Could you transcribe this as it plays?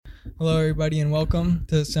Hello, everybody, and welcome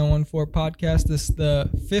to the 714 podcast. This is the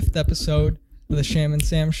 5th episode of the Shyam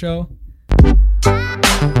Sam Show.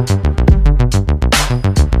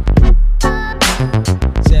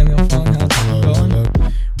 Samuel Fong, how's it going? Hello.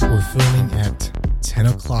 We're filming at 10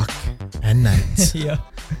 o'clock at night. Yeah.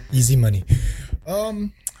 Easy money.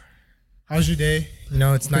 How's your day? You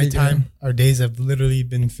know, it's Pretty nighttime. good. Our days have literally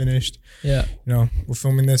been finished. Yeah. You know, we're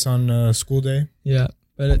filming this on school day. Yeah.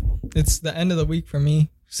 But it's the end of the week for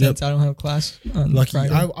me since I don't have class on Lucky.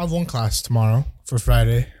 Friday. I have one class tomorrow for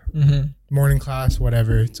Friday. Mm-hmm. Morning class,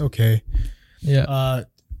 whatever. It's okay. Yeah.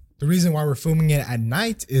 The reason why we're filming it at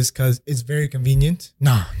night is because it's very convenient.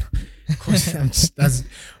 No, of course, it's not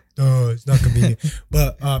convenient.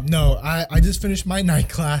 But no, I just finished my night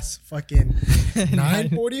class. Fucking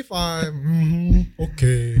 9:45.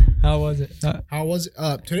 Okay. How was it? How was it?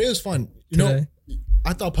 Today was fun. You know,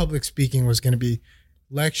 I thought public speaking was gonna be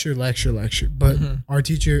lecture, but our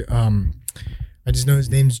teacher, I just know his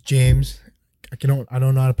name's James. I don't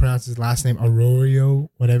know how to pronounce his last name.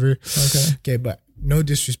 Arroyo, whatever. Okay, but no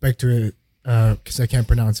disrespect to it, because I can't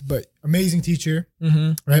pronounce it. But amazing teacher,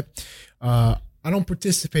 right? I don't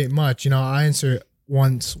participate much. You know, I answer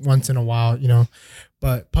once in a while. You know,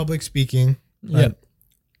 but public speaking,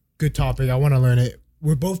 good topic. I want to learn it.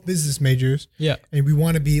 We're both business majors, and we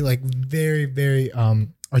want to be like very, very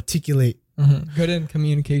articulate. Good in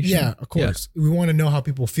communication. Yeah, of course. We want to know how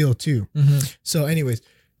people feel too. So anyways,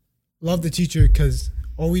 love the teacher because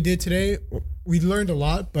all we did today, we learned a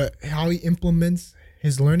lot, but how he implements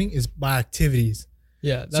his learning is by activities.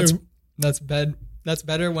 Yeah, that's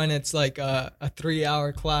better when it's like a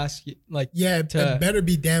 3-hour class. Like it better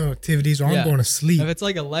be damn activities or I'm going to sleep. If it's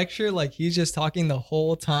like a lecture, like he's just talking the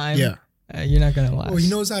whole time. You're not gonna last. Well, he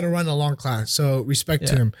knows how to run a long class, so respect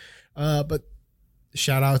to him. But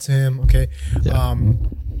shout out to him. Okay.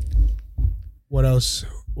 What else?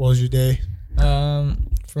 What was your day?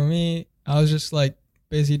 For me, I was just like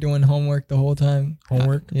busy doing homework the whole time.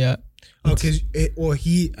 Homework? Yeah. Oh, because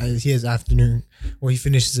he has afternoon. Well, he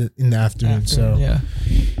finishes it in the afternoon. So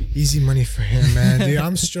easy money for him, man. Dude,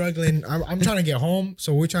 I'm struggling. I'm trying to get home,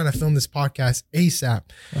 so we're trying to film this podcast ASAP.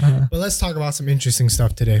 But let's talk about some interesting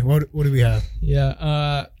stuff today. What do we have?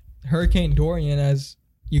 Yeah. Hurricane Dorian, as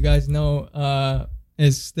you guys know,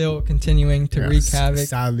 is still continuing to wreak havoc.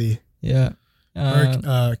 Sadly. Yeah.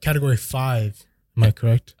 Category 5. Am I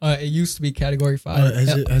correct? It used to be Category 5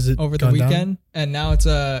 has it over the weekend, down? And now it's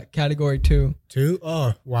a Category 2. 2?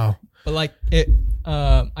 Oh, wow. But like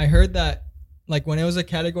I heard that like when it was a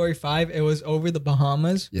Category 5, it was over the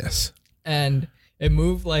Bahamas. Yes. And it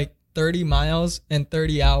moved like 30 miles in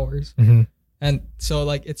 30 hours. And so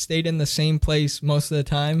like it stayed in the same place most of the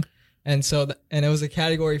time. And so and it was a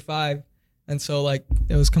Category 5. And so like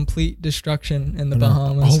it was complete destruction in the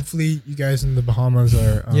Bahamas. Hopefully you guys in the Bahamas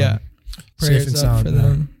are prayers safe and up sound for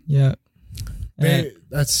them. Yeah.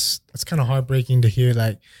 That's kind of heartbreaking to hear,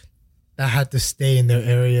 like that had to stay in their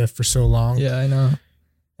area for so long. Yeah, I know.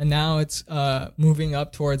 And now it's moving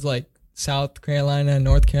up towards like South Carolina,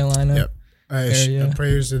 North Carolina. Yep.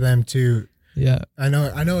 Prayers to them too. Yeah. I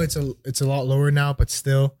know it's a lot lower now, but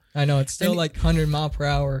still. I know it's still like 100 mile per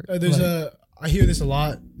hour. I hear this a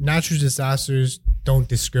lot. Natural disasters don't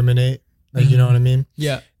discriminate. Like, you know what I mean?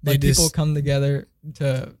 Yeah. Like people come together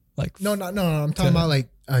to like. No. I'm talking about like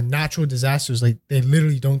natural disasters. Like they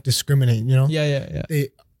literally don't discriminate, you know? Yeah.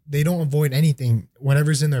 They don't avoid anything.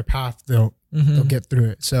 Whatever's in their path, they'll get through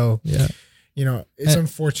it. So, you know, it's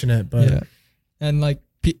unfortunate, but. And like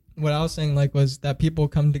what I was saying like was that people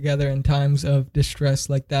come together in times of distress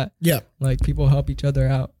like that. Yeah. Like people help each other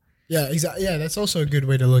out. Yeah, exactly. Yeah, that's also a good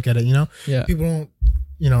way to look at it, you know? Yeah. People don't,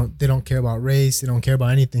 you know, they don't care about race. They don't care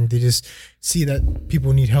about anything. They just see that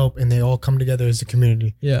people need help and they all come together as a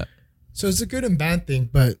community. Yeah. So it's a good and bad thing,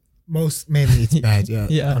 but mainly it's bad,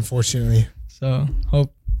 unfortunately. So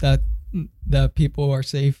hope that people are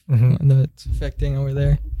safe that's affecting over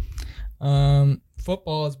there.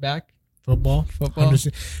 Football is back. Football.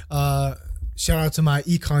 Shout out to my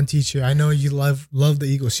econ teacher. I know you love the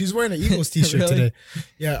Eagles. She's wearing an Eagles t-shirt today.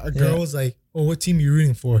 Yeah, a girl was like, "Oh, what team are you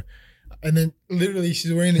rooting for?" And then literally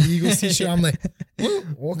she's wearing an Eagles t-shirt. I'm like,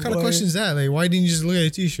 what kind of question is that? Like, why didn't you just look at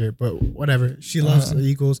a t-shirt? But whatever. She loves the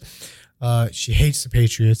Eagles. She hates the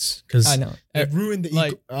Patriots because I know it ruined the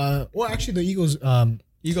Eagles. Well, actually, the Eagles.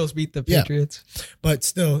 Eagles beat the Patriots, but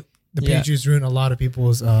still, the Patriots ruined a lot of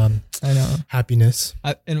people's happiness.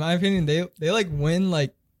 In my opinion, they like win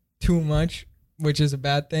like too much, which is a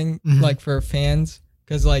bad thing, like for fans,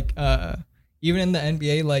 because like even in the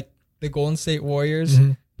NBA, like the Golden State Warriors,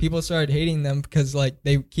 people started hating them because like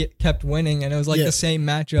they kept winning, and it was like the same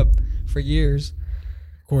matchup for years.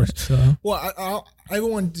 course. So Well,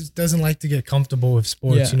 everyone just doesn't like to get comfortable with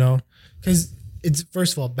sports, you know, because it's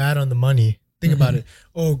first of all bad on the money. Think about it.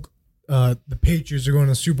 Oh, the Patriots are going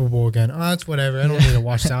to the Super Bowl again. Oh, that's whatever. I don't need to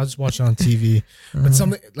watch that. I'll just watch it on TV. But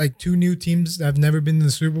something like 2 new teams that have never been to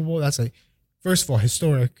the Super Bowl, that's like, first of all,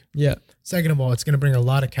 historic. Yeah. Second of all, it's going to bring a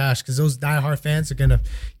lot of cash because those diehard fans are going to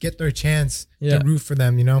get their chance to root for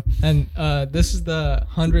them, you know? And this is the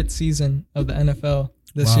 100th season of the NFL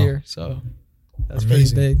this year. So that's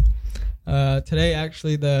amazing. Pretty big. Today,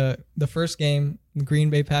 actually, the first game, Green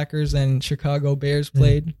Bay Packers and Chicago Bears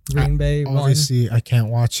played. Green Bay won. Obviously, I can't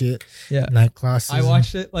watch it. Yeah. Night classes. I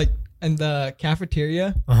watched it like in the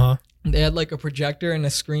cafeteria. They had like a projector and a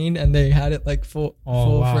screen, and they had it like full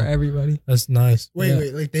for everybody. That's nice.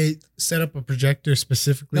 Wait, like they set up a projector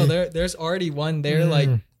specifically? No, there's already one there. Like,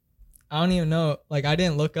 I don't even know. Like, I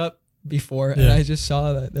didn't look up before, and I just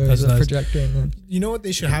saw that there was a projector. And then, you know what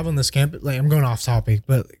they should have on this campus? Like, I'm going off topic,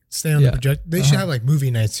 but stay on the projector. They should have like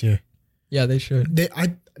movie nights here. Yeah, they should.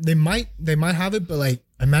 They might have it, but like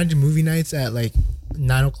imagine movie nights at like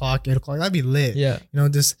 9 o'clock, 8 o'clock. That'd be lit. Yeah, you know,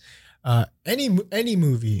 just any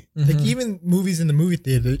movie, like even movies in the movie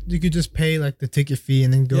theater, you could just pay like the ticket fee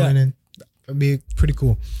and then go in, and it'd be pretty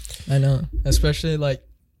cool. I know, especially like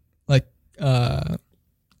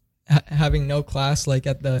having no class like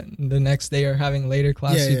at the next day or having later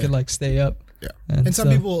class, you could like stay up. Yeah, and some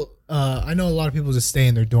people, I know a lot of people just stay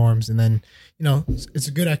in their dorms, and then you know it's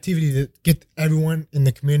a good activity to get everyone in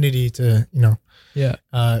the community to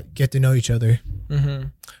get to know each other.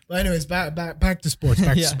 But anyways, back to sports.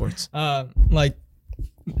 Back to sports.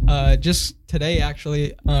 Just today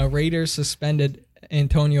actually, Raiders suspended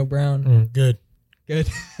Antonio Brown. Good.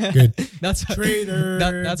 That's traitor.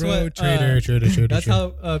 That's bro, what traitor. That's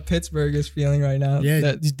how Pittsburgh is feeling right now.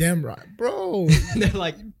 Yeah, he's damn right, bro. They're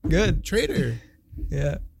like good traitor.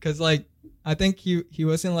 Yeah, because like I think he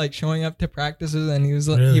wasn't like showing up to practices, and he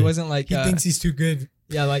wasn't like he thinks he's too good.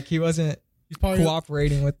 Yeah, like he wasn't. He's probably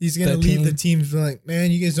cooperating with. He's gonna leave the team. Like,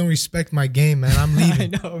 man, you guys don't respect my game, man. I'm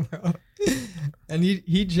leaving. I know, bro. And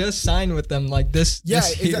he just signed with them like this. Yeah,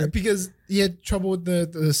 this year. Exactly, because he had trouble with the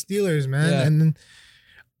Steelers, man, and then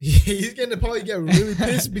he's gonna probably get really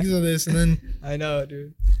pissed because of this. And then I know,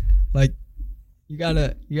 dude. Like, you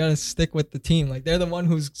gotta stick with the team. Like, they're the one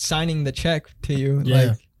who's signing the check to you. Yeah.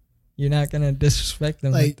 Like, you're not gonna disrespect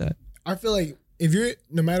them like that. I feel like if you're,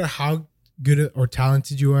 no matter how good or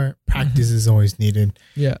talented you are, practice is always needed.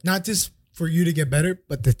 Yeah. Not just for you to get better,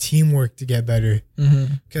 but the teamwork to get better.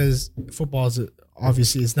 Because football is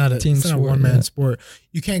obviously it's not a one-man sport.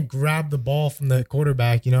 You can't grab the ball from the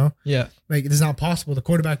quarterback, you know? Yeah. Like, it's not possible. The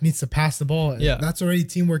quarterback needs to pass the ball. Yeah. That's already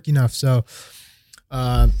teamwork enough. So,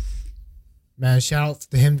 man, shout out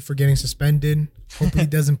to him for getting suspended. Hopefully he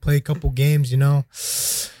doesn't play a couple games, you know?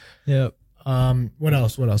 Yep. What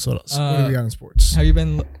else? What do we got in sports? Have you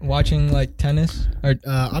been watching like tennis? Or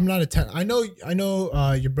I'm not a tennis. I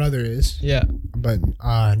know your brother is. Yeah. But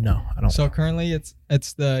no, I don't. So currently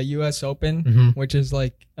it's the US Open, which is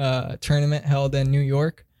like a tournament held in New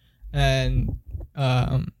York, and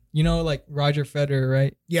you know, like Roger Federer,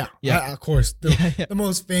 right? Yeah. Of course. The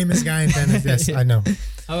most famous guy in tennis. Yes, I know.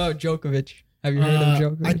 How about Djokovic? Have you heard of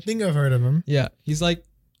Djokovic? I think I've heard of him. Yeah. He's like,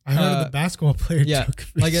 I heard of the basketball player. Yeah,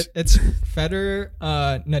 Djokovic. like it's Federer,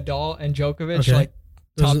 Nadal, and Djokovic, like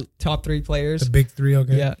top 3 players. The big 3,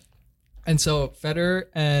 okay. Yeah, and so Federer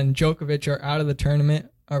and Djokovic are out of the tournament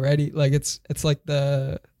already. Like it's like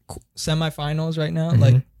the semifinals right now.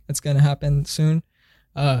 Like it's gonna happen soon.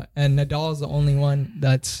 And Nadal is the only one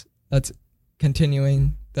that's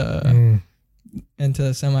continuing into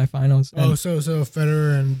the semifinals. And so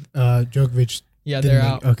Federer and Djokovic. Yeah, they're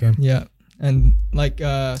out. Okay. Yeah. And like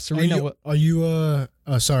Serena, are you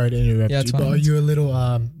sorry to interrupt you, but are you a little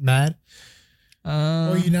mad? Or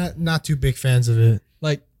are you not too big fans of it?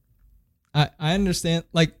 Like, I understand.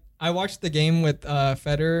 Like, I watched the game with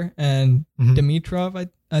Federer and Dimitrov.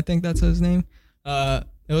 I think that's his name. It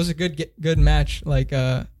was a good match. Like,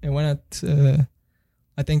 it went up to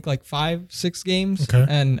I think like 5-6 games,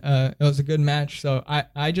 and it was a good match. So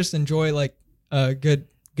I just enjoy like good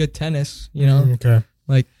tennis. You know,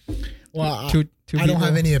 like. Well, I don't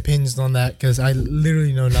have any opinions on that because I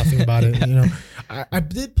literally know nothing about it. You know, I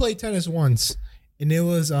did play tennis once, and it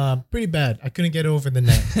was pretty bad. I couldn't get over the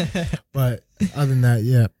net. But other than that,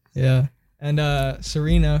 yeah. Yeah. And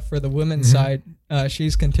Serena, for the women's side,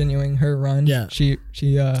 she's continuing her run. Yeah. She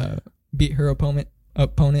beat her opponent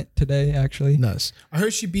today, actually. Nice. I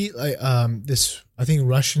heard she beat like this, I think,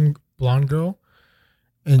 Russian blonde girl.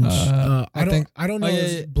 And I don't know yeah,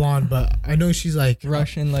 if it's blonde, but I know she's like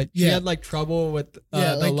Russian. Like she had like trouble with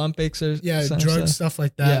the Olympics or drug stuff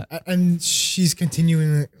like that. Yeah. And she's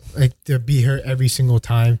continuing like to beat her every single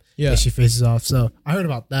time that she faces off. So I heard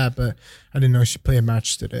about that, but I didn't know she played a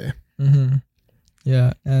match today. Mm-hmm.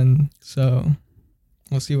 Yeah, and so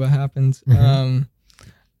we'll see what happens. Mm-hmm.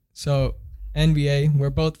 So NBA,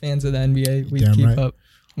 we're both fans of the NBA. We Damn keep right. up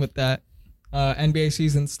with that. NBA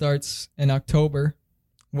season starts in October.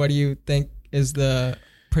 What do you think is the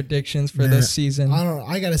predictions for this season? I don't know.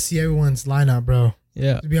 I gotta see everyone's lineup, bro.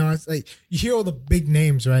 Yeah. To be honest, like you hear all the big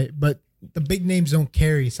names, right? But the big names don't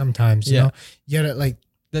carry sometimes. You know, you gotta like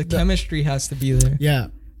the chemistry has to be there. Yeah.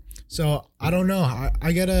 So I don't know.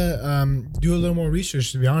 I gotta do a little more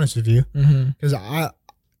research, to be honest with you, because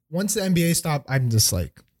once the NBA stop, I'm just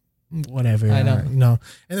like whatever. I know. You know.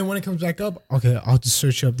 And then when it comes back up, okay, I'll just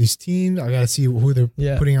search up these teams. I gotta see who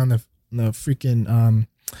they're putting on the freaking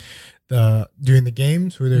during the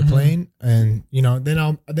games, who they're playing, and you know, then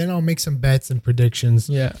I'll make some bets and predictions.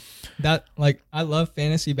 Yeah, that like I love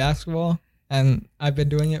fantasy basketball, and I've been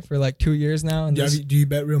doing it for like 2 years now. And do you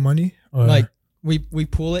bet real money? Or? Like we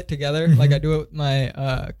pool it together. Like I do it with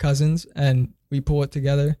my cousins, and we pull it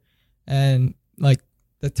together, and like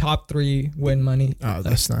the top 3 win money. Oh,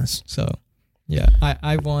 that's nice. So yeah,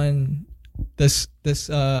 I won this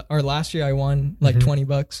or last year I won like $20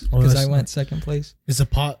 because I went second place. Is a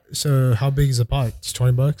pot? So how big is a pot? It's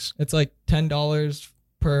 $20. It's like $10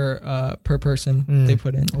 per person they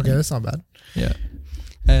put in. Okay, that's not bad. Yeah,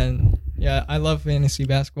 and yeah, I love fantasy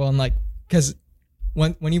basketball, and like because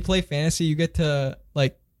when you play fantasy, you get to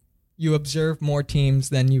like you observe more teams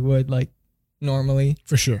than you would like normally.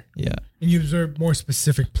 For sure. Yeah, and you observe more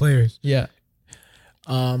specific players. Yeah.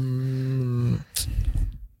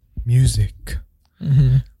 Music.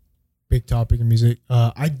 Big topic in music.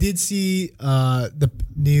 I did see the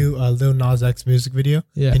new Lil Nas X music video.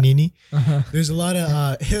 Yeah. Panini. There's a lot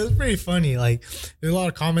of it was pretty funny. Like there's a lot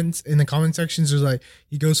of comments in the comment sections. There's like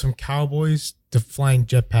he goes from cowboys to flying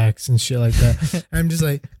jetpacks and shit like that. And I'm just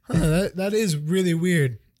like, that is really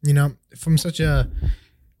weird. You know, from such a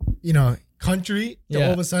country to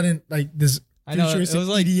all of a sudden like this. I know it was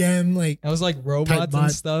like EDM, like it was like robots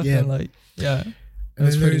and stuff. Yeah. And like it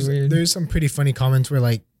was pretty weird. There's some pretty funny comments where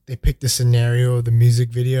like they pick the scenario of the music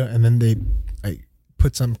video and then they like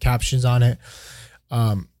put some captions on it.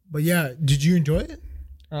 But yeah, did you enjoy it?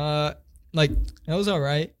 Like it was all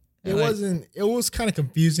right. It wasn't. It was kind of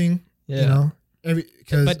confusing. Yeah. You know,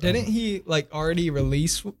 but didn't he like already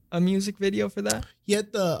release a music video for that? He had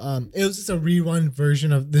it was just a rerun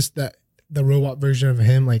version of the robot version of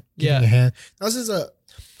him like giving a hand. That was just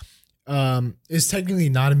it's technically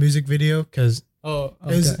not a music video because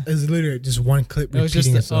it's literally just one clip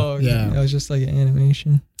repeating itself. It was just like an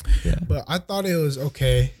animation. Yeah, but I thought it was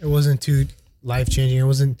okay. It wasn't too life changing. It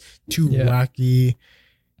wasn't too wacky.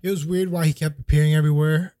 It was weird why he kept appearing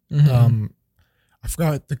everywhere. I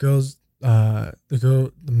forgot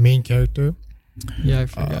the main character. Yeah, I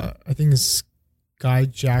forgot. I think it's Guy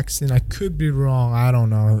Jackson. I could be wrong. I don't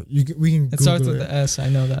know. We can Google it. Starts with the S. I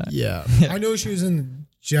know that. Yeah. I know she was in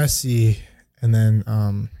Jessie, and then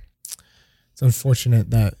it's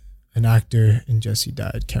unfortunate that an actor in Jessie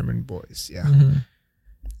died, Cameron Boyce. Yeah.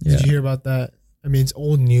 Did you hear about that? I mean, it's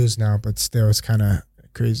old news now, but still, it's kind of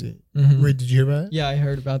crazy. Wait, did you hear about it? Yeah, I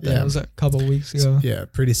heard about that. It was a couple weeks ago. Yeah,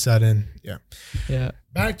 pretty sudden. Yeah. Yeah.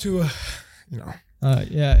 Back to, it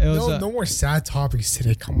was no more sad topics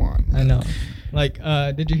today. Come on. I know. Like,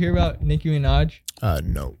 did you hear about Nicki Minaj?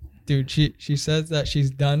 No. Dude, she says that she's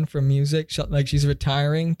done from music. She's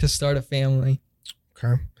retiring to start a family.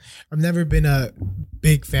 Okay. I've never been a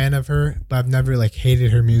big fan of her, but I've never like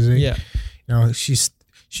hated her music. Yeah. You know,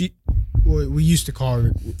 we used to call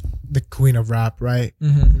her the queen of rap, right?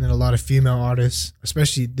 And then a lot of female artists,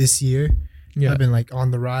 especially this year, have been like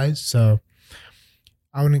on the rise. So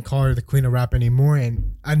I wouldn't call her the queen of rap anymore.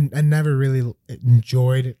 And I never really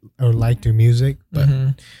enjoyed or liked her music, but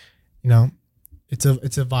you know, it's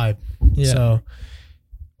a vibe. Yeah. So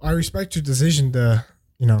I respect your decision to,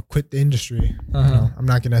 quit the industry. I'm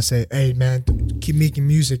not gonna say, hey man, keep making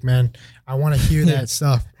music, man. I want to hear that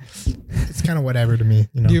stuff. It's kind of whatever to me.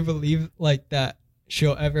 Do you believe like that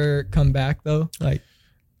she'll ever come back though? Like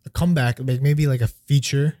a comeback, like maybe like a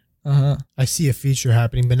feature. I see a feature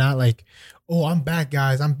happening, but not like, oh, I'm back,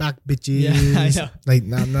 guys. I'm back, bitches. Yeah, I know. Like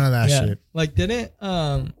none of that shit. Like didn't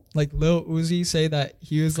like Lil Uzi say that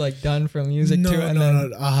he was like done from music too?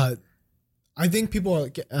 No. I think people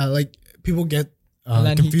get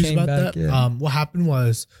confused about that. Yeah. What happened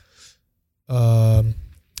was,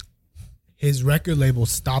 his record label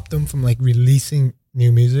stopped him from like releasing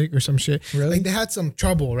new music or some shit. Really? Like they had some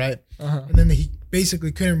trouble, right? Uh-huh. And then he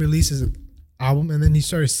basically couldn't release his album, and then he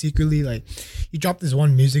started secretly like he dropped this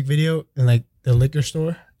one music video in like the liquor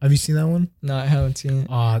store. Have you seen that one? No, I haven't seen it.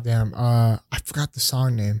 Oh damn. I forgot the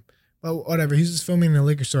song name. But whatever. He's just filming in a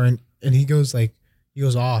liquor store and he goes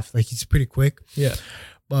off. Like he's pretty quick. Yeah.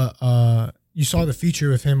 But you saw the feature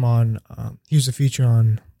with him on he was a feature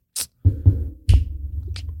on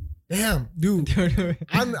damn, dude.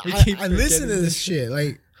 I listen to this shit.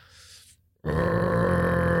 Like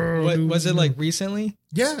what was it like recently?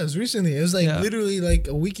 Yeah, it was recently. It was like literally like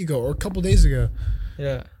a week ago or a couple days ago.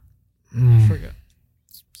 Yeah. I forgot.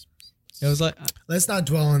 It was like let's not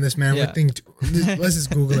dwell on this, man. Yeah. Let's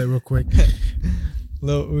just Google it real quick.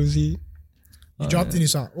 Lil Uzi. He dropped a new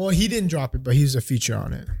song. Well, he didn't drop it, but he's a feature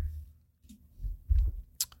on it.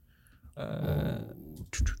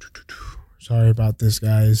 Sorry about this,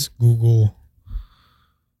 guys. Google.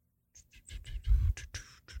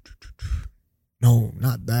 No,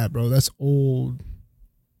 not that, bro. That's old.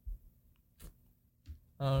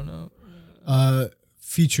 I don't know.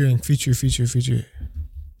 Feature.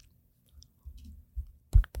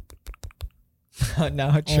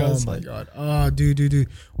 Now it shows. Oh my god. Oh, dude.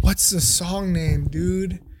 What's the song name,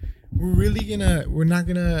 dude? We're not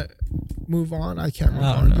gonna move on. I can't move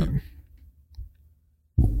on, dude.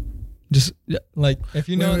 Just like if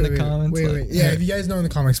you know in the comments. Wait. Yeah, if you guys know in the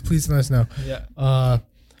comments, please let us know. Yeah.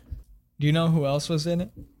 Do you know who else was in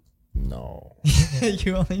it? No.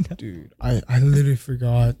 You only know. Dude, I literally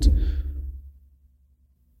forgot.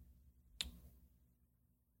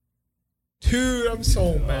 Dude, I'm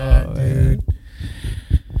so mad, dude.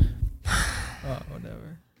 Oh,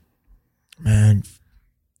 whatever. Man,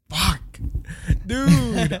 fuck.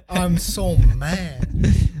 Dude, I'm so mad.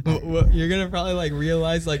 Well, you're gonna probably like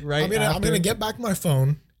realize like right after. I'm gonna get back my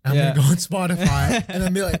phone. I'm gonna go on Spotify and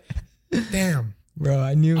then be like, damn. Bro,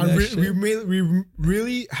 I knew we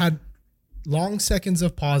really had long seconds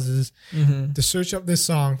of pauses to search up this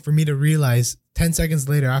song for me to realize 10 seconds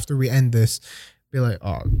later after we end this, be like,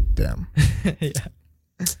 oh, damn. Yeah.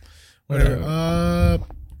 Whatever.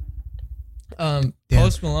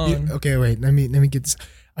 Post Malone. Okay, wait. Let me get this.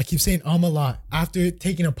 I keep saying a lot. After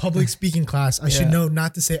taking a public speaking class, I should know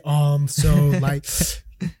not to say so like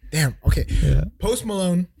damn. Okay. Yeah. Post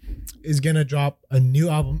Malone is gonna drop a new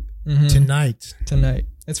album tonight.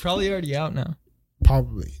 It's probably already out now.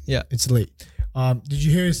 Probably. Yeah. It's late. Did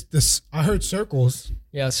you hear this? I heard Circles.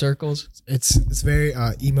 Yeah, Circles. It's very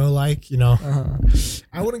emo like, you know.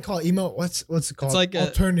 I wouldn't call it emo. What's it called? It's like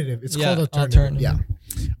alternative. It's called alternative. Yeah.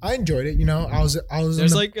 I enjoyed it, you know. I was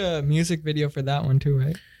There's like a music video for that one too,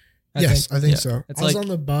 right? I think so. I was on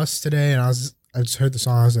the bus today and I just heard the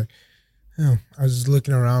song. I was like, I was just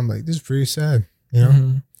looking around like, this is pretty sad, you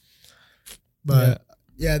know? But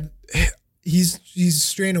yeah, he's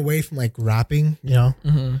straying away from like rapping, you know?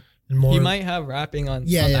 And more, he might have rapping on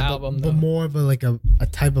the album, but more of a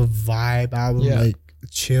type of vibe album, like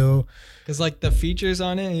chill. Because like the features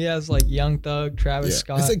on it, he has like Young Thug, Travis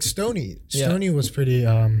Scott. It's like Stoney. Stoney was pretty.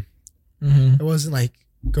 It wasn't like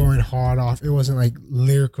going hard off. It wasn't like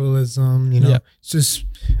lyricalism. You know, it's just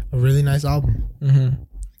a really nice album.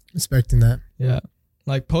 Expecting that. Yeah,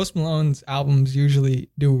 like Post Malone's albums usually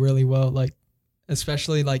do really well. Like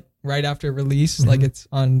especially like right after release, like it's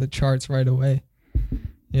on the charts right away.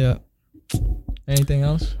 Yeah. Anything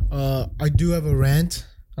else? I do have a rant.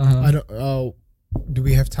 I don't. Do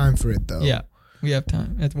we have time for it though? Yeah, we have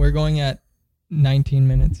time. We're going at 19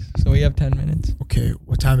 minutes, so we have 10 minutes. Okay,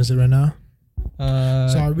 what time is it right now?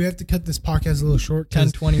 Sorry, we have to cut this podcast a little short.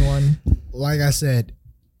 10:21. Like I said,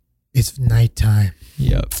 it's nighttime.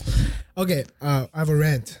 Yep. Okay, I have a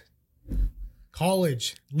rant.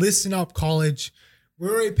 College, listen up, college.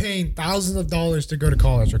 We're already paying thousands of dollars to go to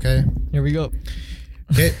college. Okay. Here we go.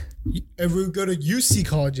 Okay, if we go to UC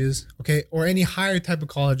colleges, okay, or any higher type of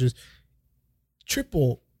colleges,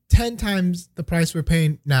 10 times the price we're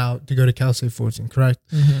paying now to go to Cal State Fullerton, correct?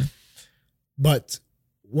 But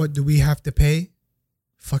what do we have to pay?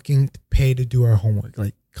 Fucking pay to do our homework.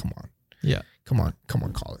 Like, come on. Yeah. Come on,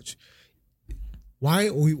 college. Why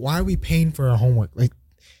are we paying for our homework? Like,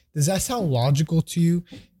 does that sound logical to you?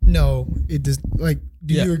 No, it does. Like,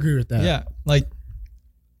 do you agree with that? Yeah. Like,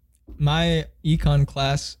 my econ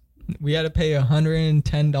class, we had to pay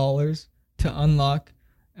 $110 to unlock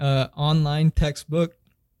online textbook,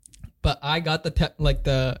 but I got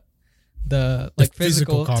the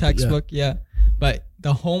physical copy, textbook, but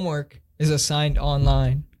the homework is assigned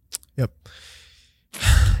online. Yep.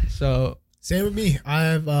 So same with me. I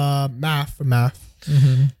have math for math.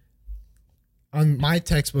 on my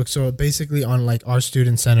textbook, so basically on like our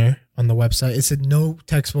student center on the website, it said no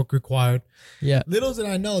textbook required. Yeah. Little did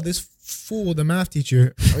I know, this fool, the math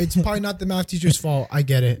teacher, it's probably not the math teacher's fault. I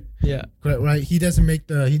get it. Yeah. Right. He doesn't make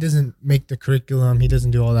the curriculum. He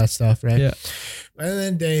doesn't do all that stuff. Right. Yeah. But at the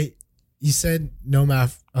end of the day, he said no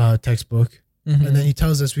math textbook. And then he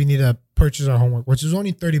tells us we need to purchase our homework, which is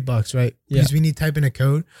only $30, right? Because we need to type in a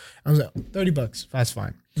code. I was like, $30, that's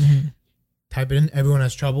fine. Type it in. Everyone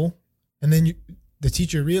has trouble. And then the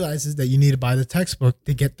teacher realizes that you need to buy the textbook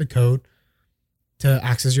to get the code to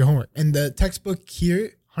access your homework. And the textbook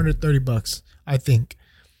here, $130, I think.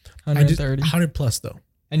 130. 100 plus though.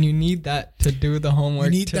 And you need that to do the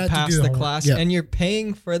homework to pass the class. Yeah. And you're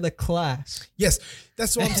paying for the class. Yes.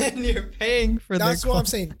 That's what I'm saying. And you're paying for the class. That's what I'm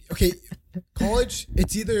saying. Okay. College,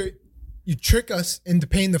 it's either you trick us into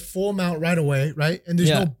paying the full amount right away, right? And there's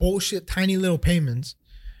no bullshit tiny little payments,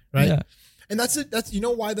 right? Yeah. And that's you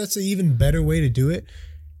know why that's an even better way to do it?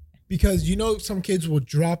 Because you know some kids will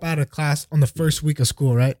drop out of class on the first week of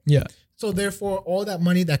school, right? Yeah. So therefore, all that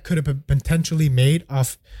money that could have been potentially made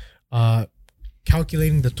off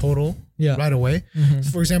calculating the total right away.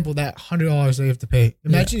 So for example, that $100 that you have to pay.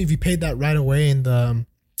 Imagine if you paid that right away in the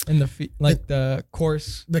fee, like the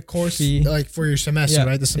course fee, like for your semester,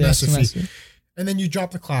 right? The semester fee. And then you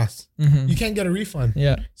drop the class. You can't get a refund.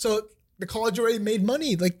 Yeah. So the college already made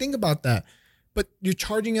money. Like, think about that. But you're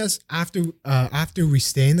charging us after we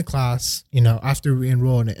stay in the class, you know, after we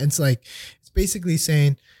enroll in it. And it's like, it's basically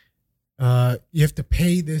saying you have to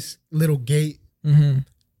pay this little gate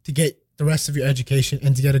to get the rest of your education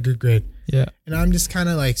and to get a good grade. Yeah. And I'm just kind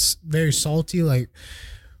of like very salty. Like,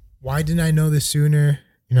 why didn't I know this sooner?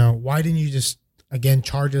 You know, why didn't you just, again,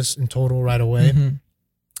 charge us in total right away?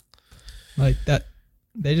 Like that,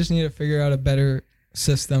 they just need to figure out a better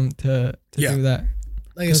system to do that.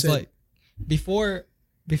 Like I said, like before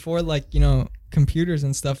like, you know, computers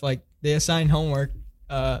and stuff, like they assign homework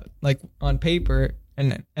like on paper,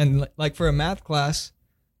 and like for a math class,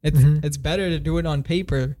 it's better to do it on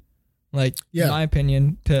paper. Like in my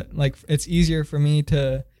opinion, to like it's easier for me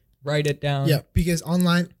to write it down. Yeah, because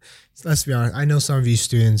online, let's be honest, I know some of you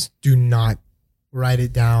students do not write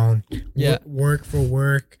it down. Yeah, work for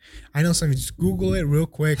work. I know some of you just Google it real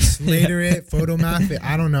quick, Slater it, photo math it.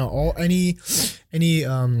 I don't know, any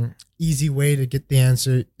easy way to get the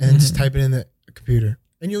answer and just type it in the computer,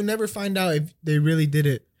 and you'll never find out if they really did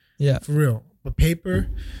it. Yeah, for real. But paper,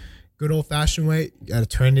 good old fashioned way, you gotta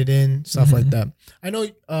turn it in, stuff like that. I know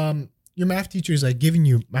your math teacher is like giving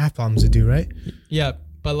you math problems to do, right? Yeah,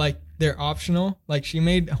 but like they're optional. Like she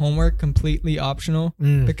made homework completely optional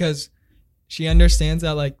because she understands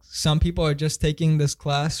that like some people are just taking this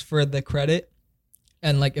class for the credit,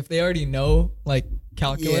 and like if they already know like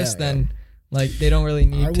calculus, then like they don't really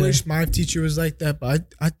need I wish my teacher was like that,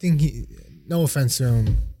 but I think no offense to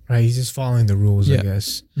him, right? He's just following the rules, I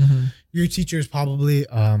guess. Your teacher is probably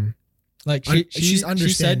like she's understanding.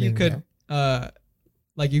 She said you could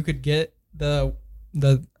like you could get the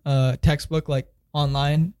textbook like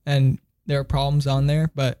online and there are problems on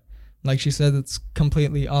there, but like she said, it's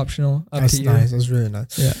completely optional. That's to you. Nice. That's really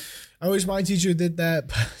nice. Yeah. I wish my teacher did that,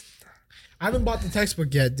 but I haven't bought the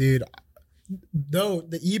textbook yet, dude. Though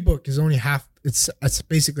the ebook is only half, it's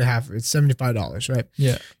basically half. It's $75, right?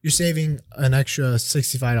 Yeah. You're saving an extra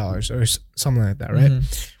 $65 or something like that,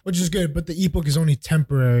 right? Which is good, but the ebook is only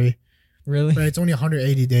temporary. Really? Right. It's only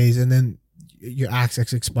 180 days, and then your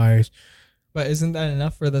access expires. But isn't that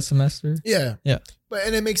enough for the semester? Yeah. Yeah.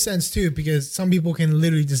 And it makes sense too, because some people can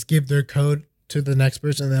literally just give their code to the next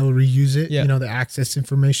person and they will reuse it, you know, the access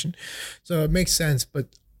information. So it makes sense, but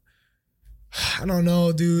I don't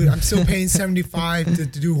know, dude. I'm still paying $75 to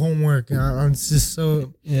do homework. I'm just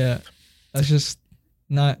so... Yeah. That's just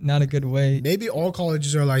not a good way. Maybe all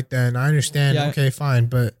colleges are like that, and I understand. Yeah. Okay, fine,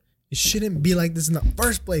 but it shouldn't be like this in the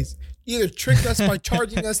first place. Either trick us by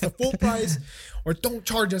charging us the full price or don't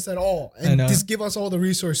charge us at all and just give us all the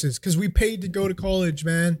resources, because we paid to go to college,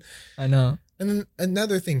 man. I know. And then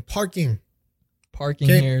another thing, parking. Parking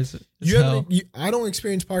here is hell. I don't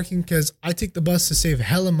experience parking because I take the bus to save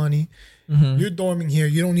hella money. You're dorming here.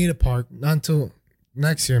 You don't need a park. Not until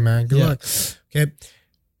next year, man. Good luck. Okay.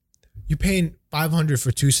 You're paying $500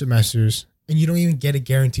 for 2 semesters and you don't even get a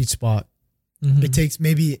guaranteed spot. It takes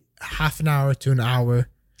maybe half an hour to an hour.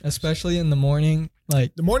 Especially in the morning.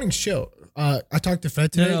 Like the morning's chill. I talked to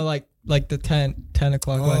Fred today. No, like the 10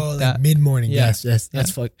 o'clock. Oh, like mid-morning. Yeah. Yes.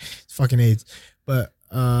 That's fucking AIDS. But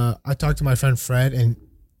I talked to my friend Fred, and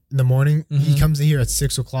in the morning, he comes in here at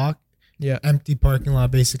 6 o'clock. Yeah. Empty parking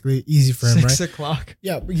lot, basically. Easy for him, 6 right? 6 o'clock.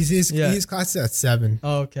 Yeah, because his class is at 7.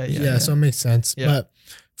 Oh, okay. Yeah, so it makes sense. Yeah. But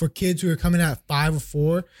for kids who are coming at 5 or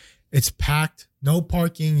 4, It's packed, no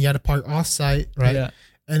parking. You got to park off site, right? Yeah.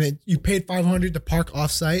 And you paid $500 to park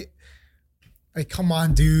off site. Like, come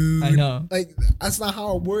on, dude. I know. Like, that's not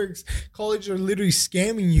how it works. Colleges are literally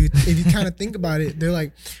scamming you. If you kind of think about it, they're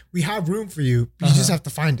like, we have room for you. You just have to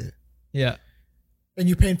find it. Yeah. And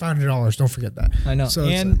you're paying $500. Don't forget that. I know. So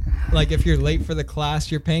and like if you're late for the class,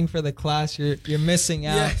 you're paying for the class. You're missing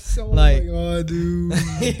out. Yes. Oh like, my god,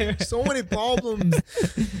 dude. So many problems.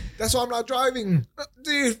 That's why I'm not driving,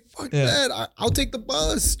 dude. Fuck that. I'll take the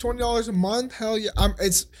bus. $20 a month. Hell yeah.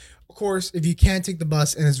 It's of course if you can't take the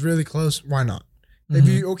bus and it's really close, why not? If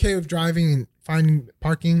you're okay with driving and finding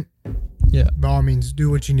parking, by all means, do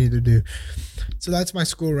what you need to do. So that's my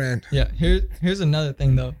school rant. Yeah. Here's another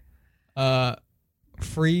thing though.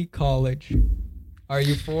 Free college. Are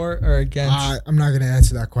you for or against? I'm not gonna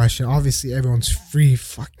answer that question. Obviously, everyone's free.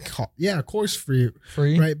 Yeah, of course, free.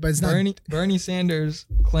 Free, right? But it's not. Bernie Sanders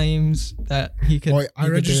claims that he could. Boy, I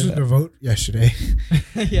registered to vote yesterday.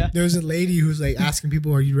 Yeah. There was a lady who's like asking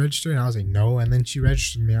people, "Are you registered?" And I was like, "No." And then she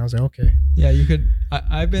registered me. I was like, "Okay." Yeah, you could.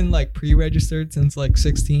 I've been like pre-registered since like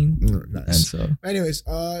 16. Nice. And so, anyways,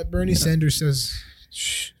 Bernie Sanders says,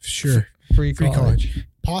 "Sure, free college.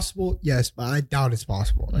 Possible, yes, but I doubt it's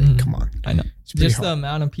possible. Like, come on. I know. Just hard. The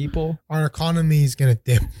amount of people. Our economy is gonna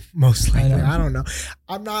dip most likely. I don't know.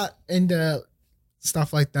 I'm not into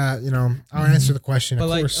stuff like that. You know, I'll answer the question. But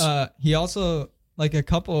of course. He also like a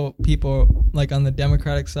couple people like on the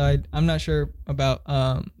Democratic side. I'm not sure about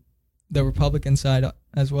the Republican side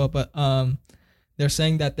as well, but they're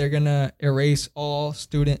saying that they're gonna erase all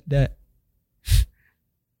student debt.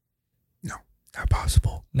 Not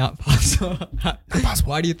possible. Not possible. Not possible.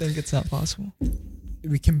 Why do you think it's not possible?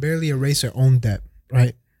 We can barely erase our own debt,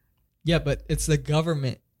 right? Yeah, but it's the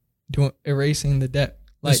government erasing the debt.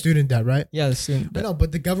 Like, the student debt, right? Yeah, the student debt. I know,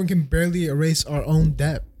 but the government can barely erase our own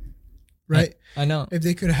debt, right? I know. If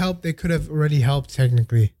they could help, they could have already helped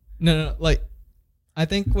technically. No. Like, I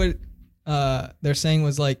think what they're saying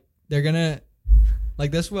was like, they're going to,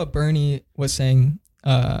 like this is what Bernie was saying.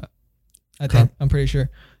 I think, I'm pretty sure.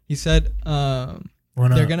 He said they're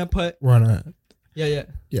gonna put but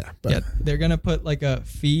they're gonna put like a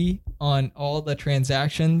fee on all the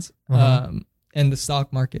transactions in the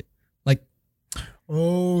stock market. Like,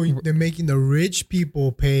 they're making the rich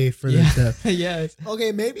people pay for the debt. Yes.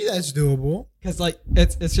 Okay, maybe that's doable. Because like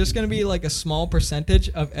it's just gonna be like a small percentage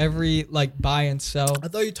of every like buy and sell. I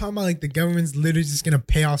thought you were talking about like the government's literally just gonna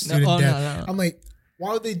pay off student debt. No. I'm like,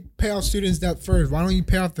 why would they pay off students' debt first? Why don't you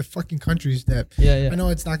pay off the fucking country's debt? Yeah. I know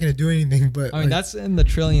it's not going to do anything, but... I mean, that's in the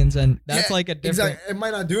trillions, and that's like a different... Exactly. It might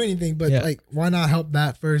not do anything, but like, why not help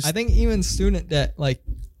that first? I think even student debt, like...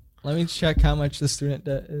 Let me check how much the student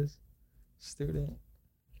debt is. Student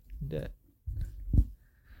debt.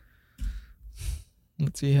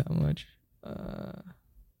 Let's see how much...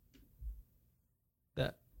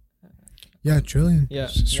 that... Yeah, trillion. Yeah,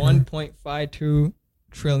 1.52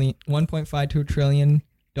 trillion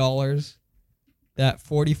dollars that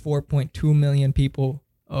 44.2 million people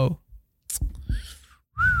owe.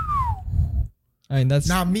 I mean, that's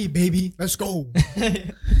not me, baby. Let's go.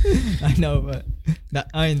 I know, but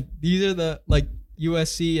these are the like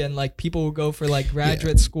USC and like people who go for like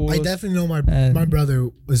graduate schools. I definitely know my brother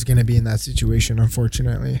was gonna be in that situation,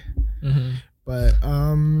 unfortunately. But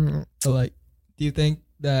so like, do you think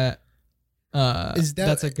that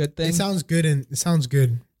that's a good thing? It sounds good, and it sounds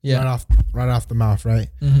good right off the mouth, right?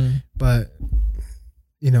 But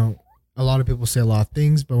you know, a lot of people say a lot of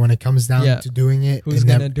things, but when it comes down to doing it, who's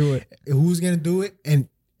gonna do it? Who's gonna do it? And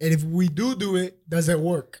if we do it, does it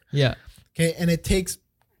work? Yeah. Okay. And it takes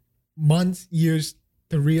months, years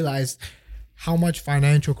to realize how much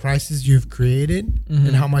financial crisis you've created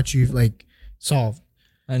and how much you've like solved.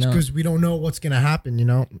 I know, because we don't know what's gonna happen, you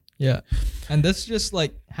know. Yeah, and this just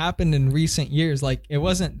like happened in recent years. Like it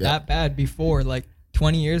wasn't that bad before. Like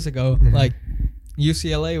 20 years ago, like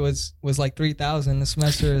UCLA was like 3,000 a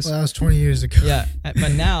semester. Well, that was 20 years ago. Yeah,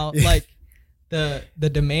 but now like the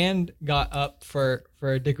demand got up for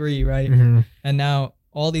a degree, right? And now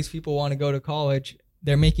all these people want to go to college.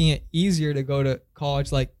 They're making it easier to go to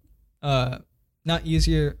college. Like, not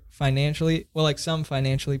easier financially. Well, like some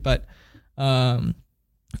financially, but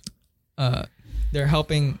they're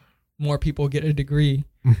helping more people get a degree,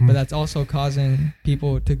 but that's also causing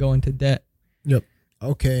people to go into debt. Yep.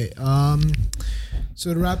 Okay.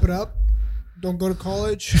 So to wrap it up, don't go to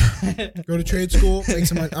college. Go to trade school. Make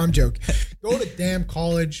some money. I'm joking. Go to damn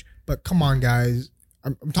college. But come on, guys.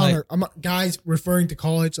 I'm talking. Like, I'm guys referring to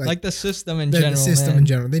college like the system in general. The system in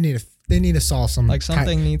general. They need to solve some like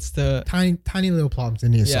something needs to tiny little problems. They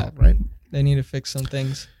need to solve, right? They need to fix some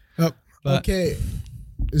things. Okay.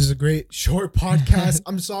 This is a great short podcast.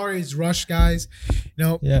 I'm sorry it's rushed, guys. You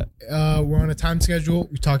know, we're on a time schedule.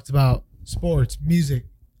 We talked about sports, music,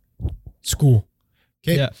 school.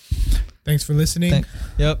 Okay. Yeah. Thanks for listening.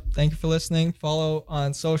 Thank you for listening. Follow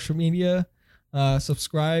on social media.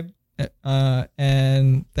 Subscribe.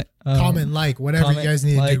 And comment, like, whatever you guys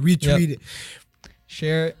need to do. Retweet it.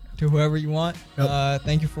 Share it to whoever you want.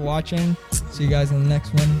 Thank you for watching. See you guys in the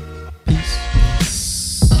next one. Peace.